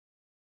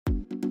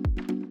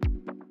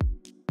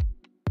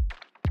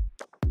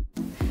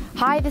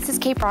Hi, this is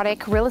Kate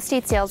Broddick, Real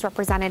Estate Sales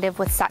Representative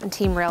with Sutton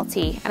Team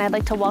Realty, and I'd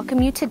like to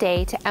welcome you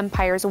today to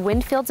Empire's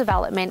Wyndfield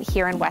development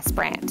here in West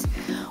Brant.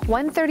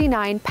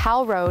 139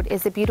 Powell Road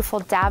is a beautiful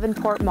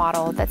Davenport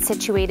model that's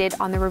situated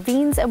on the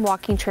ravines and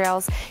walking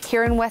trails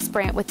here in West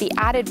Brant with the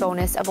added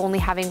bonus of only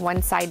having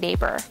one side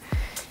neighbor.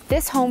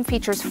 This home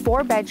features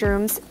 4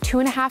 bedrooms,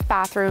 2.5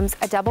 bathrooms,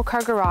 a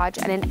double-car garage,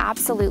 and an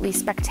absolutely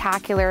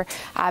spectacular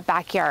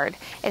backyard.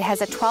 It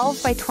has a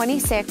 12 by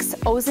 26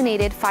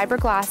 ozonated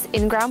fiberglass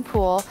in-ground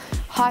pool,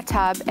 hot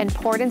tub, and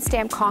poured and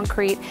stamped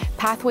concrete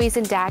pathways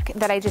and deck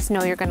that I just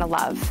know you're going to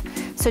love.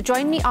 So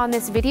join me on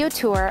this video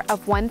tour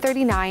of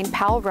 139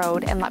 Powell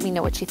Road and let me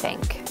know what you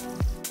think.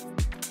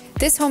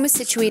 This home is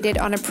situated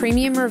on a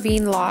premium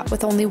ravine lot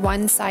with only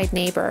one side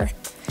neighbor.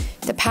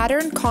 The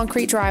patterned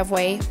concrete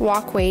driveway,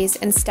 walkways,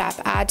 and step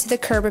add to the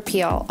curb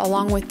appeal,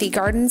 along with the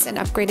gardens and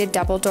upgraded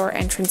double-door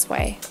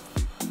entranceway.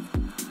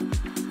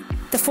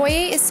 The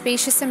foyer is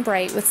spacious and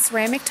bright with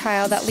ceramic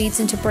tile that leads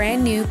into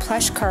brand new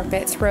plush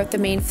carpet throughout the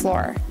main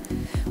floor.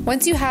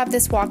 Once you have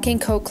this walk-in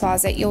coat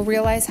closet, you'll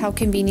realize how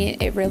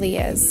convenient it really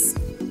is.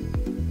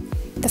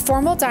 The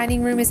formal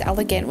dining room is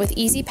elegant with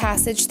easy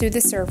passage through the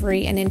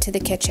servery and into the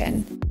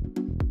kitchen.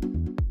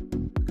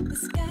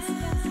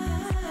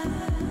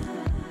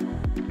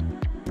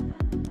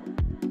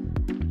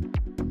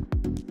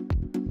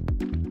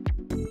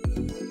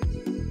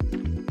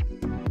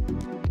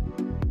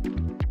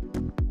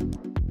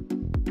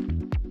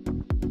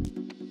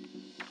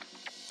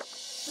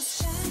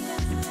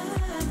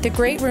 The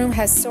great room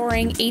has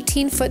soaring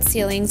 18-foot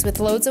ceilings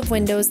with loads of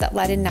windows that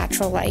let in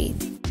natural light.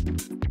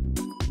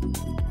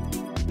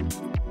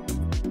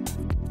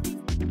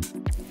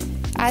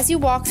 As you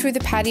walk through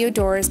the patio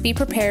doors, be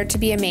prepared to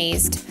be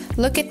amazed.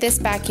 Look at this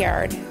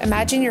backyard.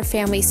 Imagine your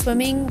family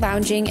swimming,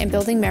 lounging, and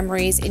building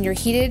memories in your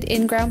heated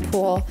in-ground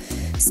pool,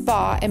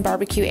 spa, and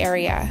barbecue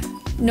area.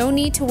 No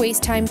need to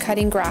waste time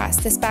cutting grass.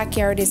 This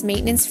backyard is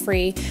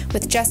maintenance-free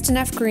with just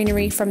enough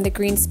greenery from the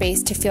green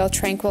space to feel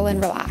tranquil and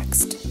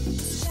relaxed.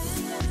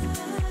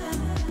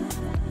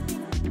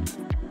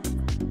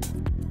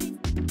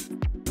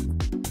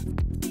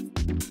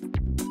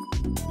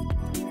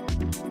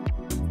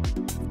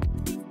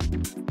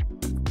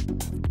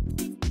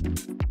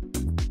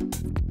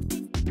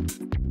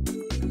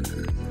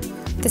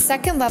 The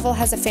second level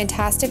has a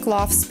fantastic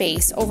loft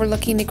space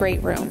overlooking the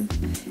great room.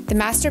 The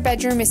master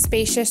bedroom is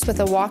spacious with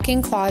a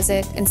walk-in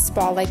closet and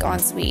spa-like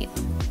ensuite.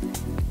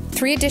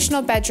 3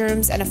 additional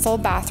bedrooms and a full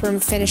bathroom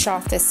finish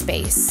off this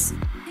space.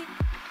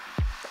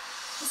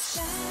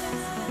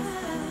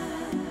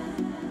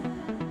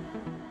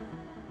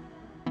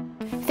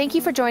 Thank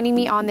you for joining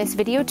me on this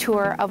video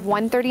tour of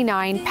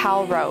 139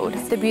 Powell Road,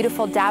 the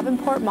beautiful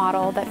Davenport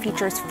model that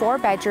features 4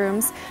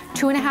 bedrooms,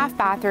 2.5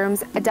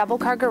 bathrooms, a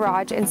double-car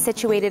garage, and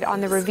situated on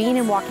the ravine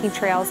and walking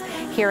trails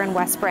here in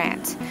West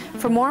Brant.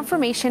 For more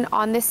information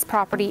on this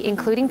property,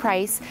 including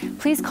price,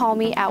 please call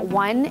me at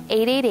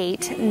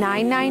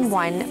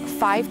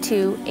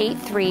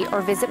 1-888-991-5283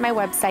 or visit my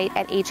website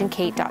at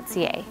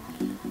agentkate.ca.